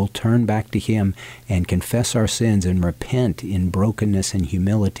America will turn back to him and confess our sins and repent in brokenness and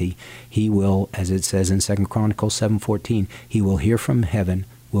humility, he will, as it says in 2 Chronicles 7:14, he will hear from heaven,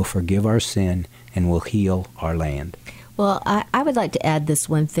 will forgive our sin, and will heal our land. Well, I would like to add this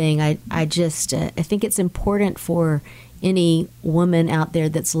one thing. I think it's important for any woman out there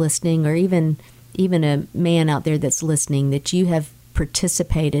that's listening, or even a man out there that's listening, that you have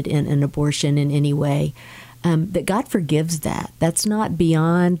participated in an abortion in any way, that God forgives that. That's not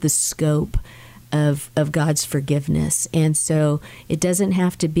beyond the scope of God's forgiveness. And so it doesn't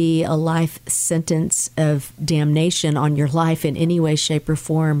have to be a life sentence of damnation on your life in any way, shape, or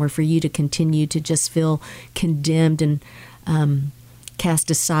form, or for you to continue to just feel condemned and cast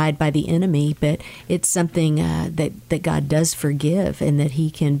aside by the enemy. But it's something that God does forgive, and that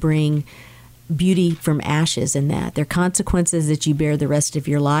he can bring beauty from ashes in that. There are consequences that you bear the rest of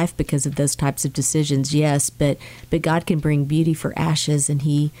your life because of those types of decisions, yes, but God can bring beauty for ashes, and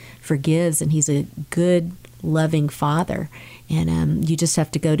he forgives, and he's a good, loving Father. And you just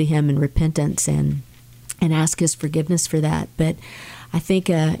have to go to him in repentance and ask his forgiveness for that. But I think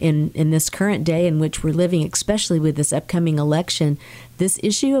in this current day in which we're living, especially with this upcoming election, this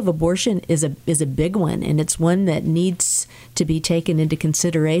issue of abortion is a big one, and it's one that needs to be taken into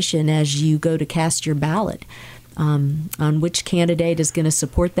consideration as you go to cast your ballot on which candidate is going to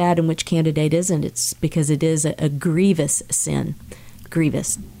support that and which candidate isn't. It's because it is a grievous sin.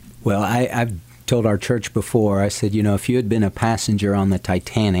 Grievous. Well, I've told our church before, I said, if you had been a passenger on the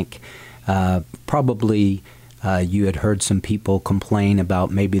Titanic, probably you had heard some people complain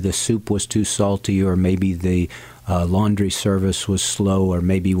about maybe the soup was too salty, or maybe the laundry service was slow, or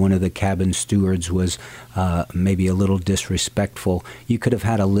maybe one of the cabin stewards was maybe a little disrespectful. You could have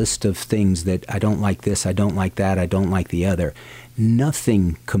had a list of things that I don't like this, I don't like that, I don't like the other.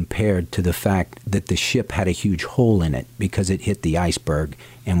 Nothing compared to the fact that the ship had a huge hole in it because it hit the iceberg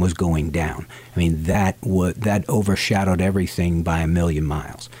and was going down. I mean, that overshadowed everything by a million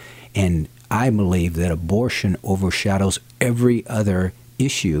miles. And I believe that abortion overshadows every other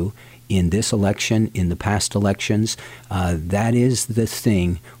issue in this election, in the past elections. That is the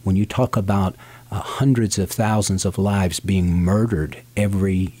thing. When you talk about hundreds of thousands of lives being murdered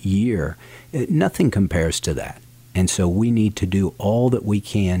every year, nothing compares to that. And so we need to do all that we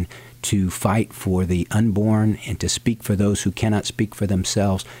can to fight for the unborn, and to speak for those who cannot speak for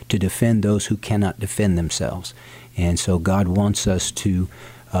themselves, to defend those who cannot defend themselves. And so God wants us to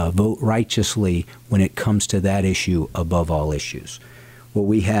vote righteously when it comes to that issue above all issues. Well,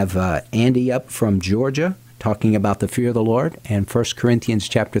 we have Andy up from Georgia talking about the fear of the Lord and 1 Corinthians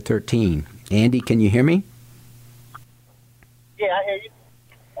chapter 13. Andy, can you hear me? Yeah, I hear you.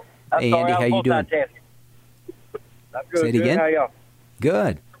 Hey, Andy, how you doing? I'm good. Say it again? How y'all?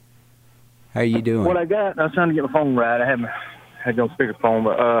 Good. How are you doing? What I got, I was trying to get my phone right. I haven't had no speakerphone,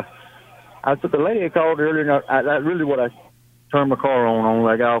 but I took the lady that called earlier, and that's really what I turned my car on.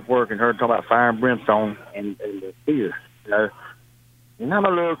 I got off work and heard talk about fire and brimstone and the fear. You know? And I'm a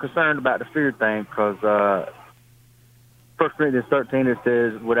little concerned about the fear thing because 1 Corinthians 13, it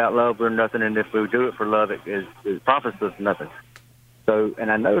says, without love, we're nothing, and if we do it for love, it profits us nothing. So,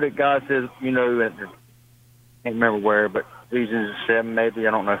 and I know that God says, you know, I can't remember where, but Ephesians 7 maybe,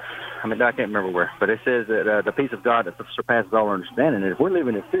 I don't know. I mean, I can't remember where. But it says that the peace of God that surpasses all understanding. And if we're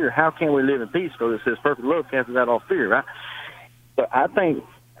living in fear, how can we live in peace? Because it says perfect love cancels out all fear, right? But I think,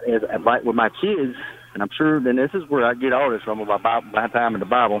 like with my kids, and I'm sure, and this is where I get all this from, my time in the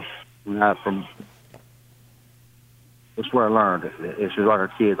Bible, from that's where I learned. It's just like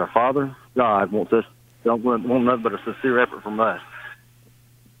our kids. Our Father, God, wants want nothing but a sincere effort from us.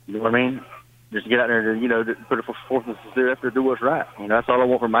 You know what I mean? Just get out there and, to put it forth in sincere effort to do what's right. That's all I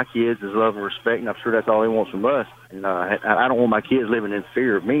want from my kids is love and respect, and I'm sure that's all he wants from us. And I don't want my kids living in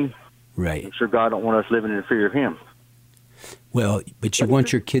fear of me. Right. I'm sure God don't want us living in fear of him. Well, but you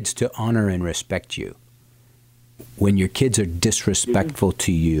want your kids to honor and respect you. When your kids are disrespectful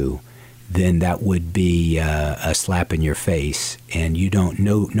to you, then that would be a slap in your face, and you don't.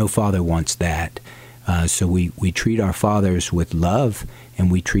 No father wants that. So we treat our fathers with love, and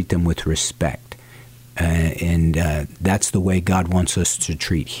we treat them with respect, and that's the way God wants us to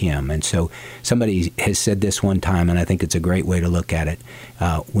treat him. And so somebody has said this one time, and I think it's a great way to look at it.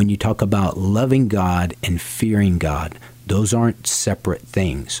 When you talk about loving God and fearing God, those aren't separate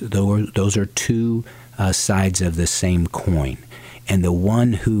things. Those are two sides of the same coin. And the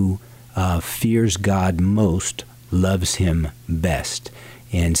one who fears God most loves him best.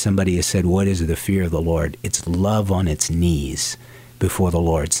 And somebody has said, what is the fear of the Lord? It's love on its knees before the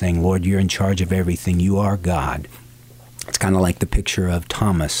Lord, saying, Lord, you're in charge of everything. You are God. It's kind of like the picture of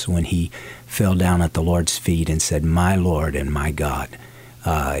Thomas when he fell down at the Lord's feet and said, my Lord and my God.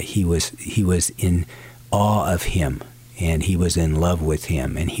 He was in awe of him, and he was in love with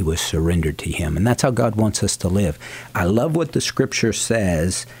him, and he was surrendered to him. And that's how God wants us to live. I love what the Scripture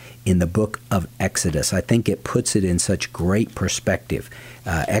says in the book of Exodus. I think it puts it in such great perspective.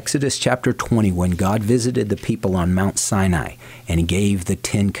 Exodus chapter 20, when God visited the people on Mount Sinai and he gave the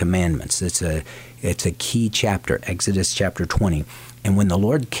 10 Commandments. It's a key chapter, Exodus chapter 20. And when the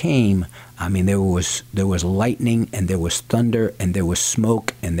Lord came, I mean, there was lightning, and there was thunder, and there was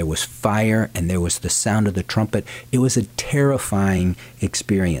smoke, and there was fire, and there was the sound of the trumpet. It was a terrifying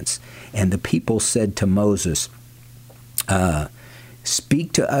experience. And the people said to Moses,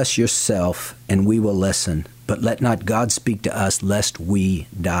 speak to us yourself, and we will listen, but let not God speak to us, lest we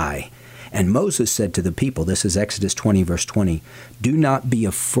die. And Moses said to the people, this is Exodus 20, verse 20, do not be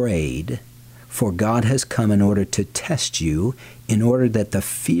afraid, for God has come in order to test you, in order that the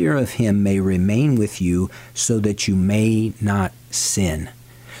fear of him may remain with you, so that you may not sin.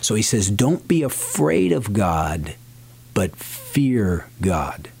 So he says, don't be afraid of God, but fear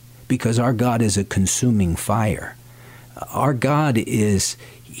God, because our God is a consuming fire. Our God is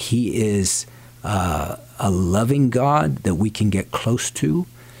a loving God that we can get close to,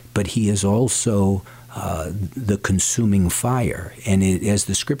 but he is also the consuming fire. And as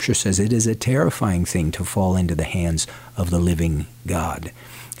the Scripture says, it is a terrifying thing to fall into the hands of the living God.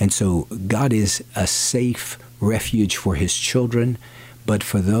 And so God is a safe refuge for his children, but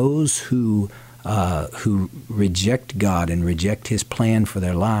for those who reject God and reject his plan for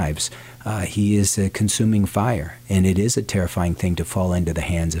their lives, he is a consuming fire, and it is a terrifying thing to fall into the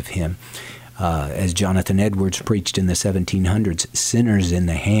hands of him. As Jonathan Edwards preached in the 1700s, sinners in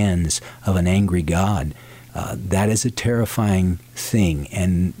the hands of an angry God. That is a terrifying thing,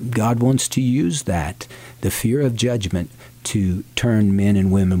 and God wants to use that, the fear of judgment, to turn men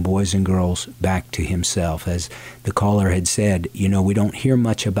and women, boys and girls, back to himself. As the caller had said, we don't hear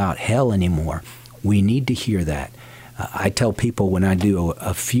much about hell anymore. We need to hear that. I tell people when I do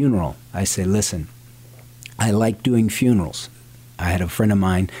a funeral, I say, listen, I like doing funerals. I had a friend of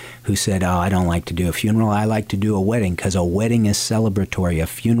mine who said, I don't like to do a funeral. I like to do a wedding because a wedding is celebratory. A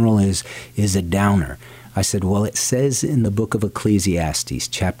funeral is a downer. I said, well, it says in the book of Ecclesiastes,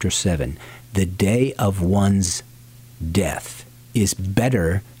 chapter 7, the day of one's death is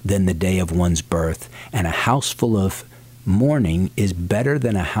better than the day of one's birth, and a house full of mourning is better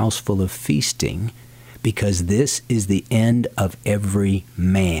than a house full of feasting, because this is the end of every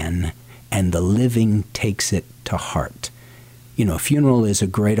man, and the living takes it to heart. You know, a funeral is a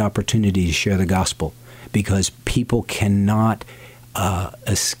great opportunity to share the gospel, because people cannot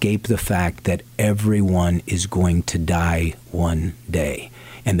escape the fact that everyone is going to die one day.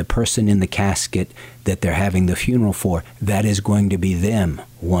 And the person in the casket that they're having the funeral for, that is going to be them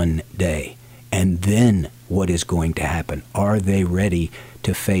one day. And then what is going to happen? Are they ready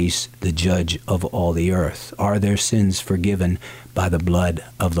to face the judge of all the earth? Are their sins forgiven by the blood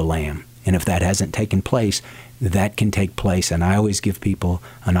of the Lamb? And if that hasn't taken place, that can take place. And I always give people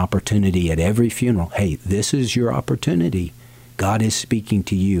an opportunity at every funeral. Hey, this is your opportunity. God is speaking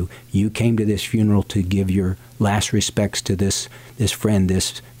to you. You came to this funeral to give your last respects to this friend,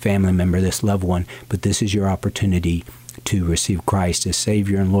 this family member, this loved one. But this is your opportunity to receive Christ as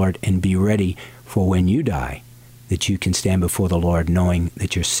Savior and Lord, and be ready for when you die, that you can stand before the Lord knowing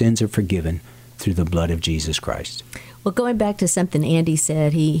that your sins are forgiven through the blood of Jesus Christ. Well, going back to something Andy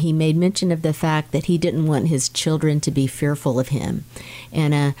said, he made mention of the fact that he didn't want his children to be fearful of him.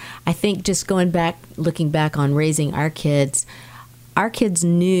 And I think just looking back on raising our kids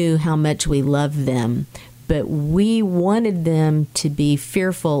knew how much we loved them, but we wanted them to be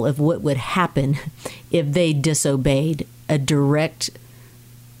fearful of what would happen if they disobeyed a direct,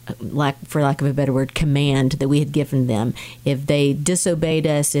 for lack of a better word, command that we had given them. If they disobeyed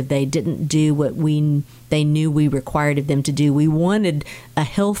us, if they didn't do what they knew we required of them to do, we wanted a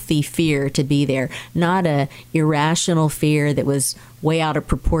healthy fear to be there, not a irrational fear that was way out of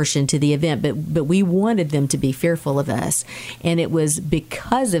proportion to the event, but we wanted them to be fearful of us. And it was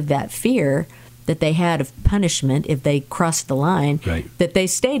because of that fear that they had of punishment if they crossed the line, right, that they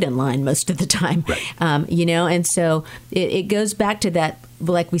stayed in line most of the time. Right. And so it goes back to that,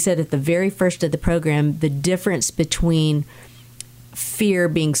 like we said at the very first of the program, the difference between fear,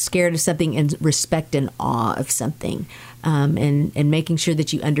 being scared of something, and respect and awe of something, and making sure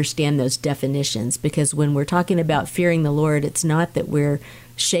that you understand those definitions. Because when we're talking about fearing the Lord, it's not that we're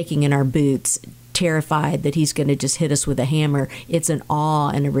shaking in our boots, terrified that he's going to just hit us with a hammer. It's an awe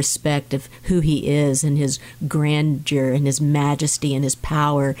and a respect of who he is and his grandeur and his majesty and his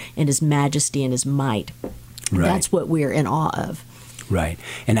power and his majesty and his might. Right. That's what we're in awe of. Right.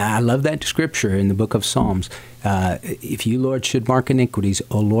 And I love that scripture in the book of Psalms. If you, Lord, should mark iniquities,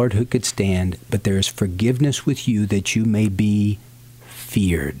 O Lord, who could stand? But there is forgiveness with you that you may be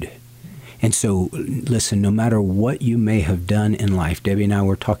feared. And so, listen, no matter what you may have done in life, Debbie and I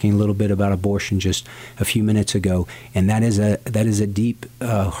were talking a little bit about abortion just a few minutes ago, and that is a deep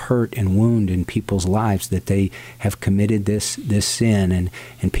hurt and wound in people's lives, that they have committed this sin,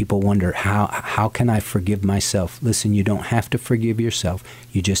 and people wonder, how can I forgive myself? Listen, you don't have to forgive yourself.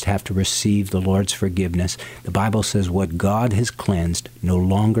 You just have to receive the Lord's forgiveness. The Bible says, what God has cleansed, no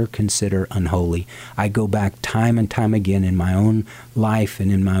longer consider unholy. I go back time and time again in my own life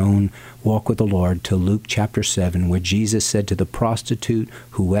and in my own walk with the Lord to Luke chapter 7, where Jesus said to the prostitute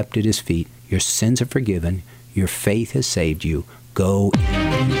who wept at his feet, your sins are forgiven, your faith has saved you, go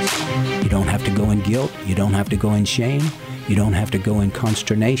in peace. You don't have to go in guilt, you don't have to go in shame, you don't have to go in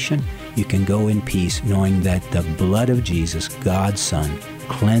consternation. You can go in peace, knowing that the blood of Jesus, God's Son,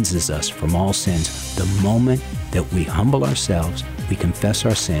 cleanses us from all sins. The moment that we humble ourselves, we confess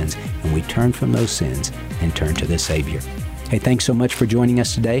our sins, and we turn from those sins and turn to the Savior. Hey, thanks so much for joining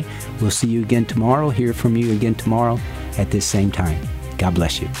us today. We'll see you again tomorrow, hear from you again tomorrow at this same time. God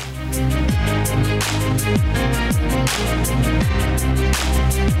bless you.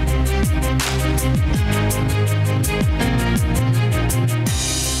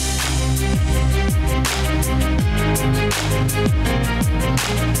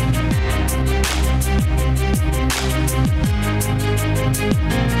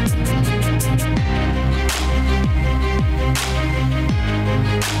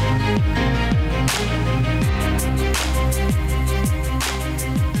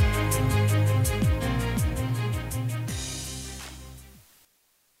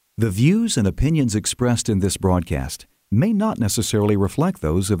 The views and opinions expressed in this broadcast may not necessarily reflect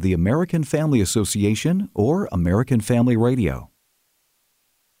those of the American Family Association or American Family Radio.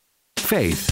 Faith,